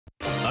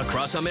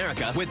Across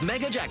America with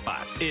Mega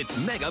Jackpots,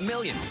 it's Mega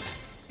Millions.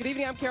 Good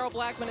evening, I'm Carol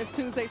Blackman. It's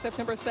Tuesday,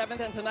 September 7th,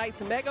 and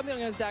tonight's Mega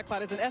Millions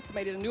jackpot is an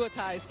estimated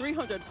annuitized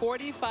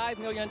 $345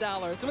 million.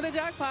 So with the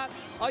jackpot,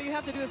 all you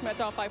have to do is match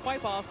all 5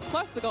 white balls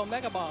plus the gold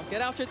mega ball.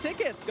 Get out your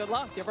tickets. Good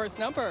luck. Your first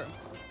number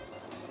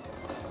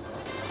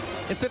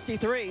is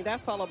 53.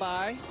 That's followed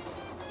by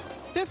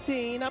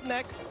 15. Up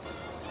next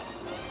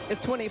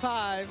is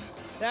 25.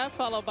 That's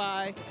followed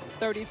by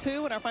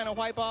 32, and our final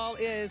white ball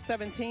is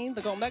 17.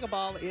 The gold mega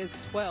ball is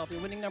 12.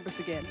 Your winning numbers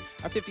again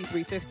are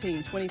 53,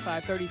 15,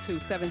 25, 32,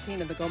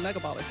 17, and the gold mega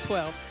ball is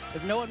 12.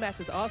 If no one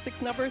matches all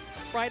 6 numbers,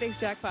 Friday's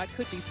jackpot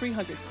could be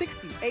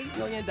 $368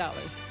 million.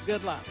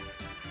 Good luck.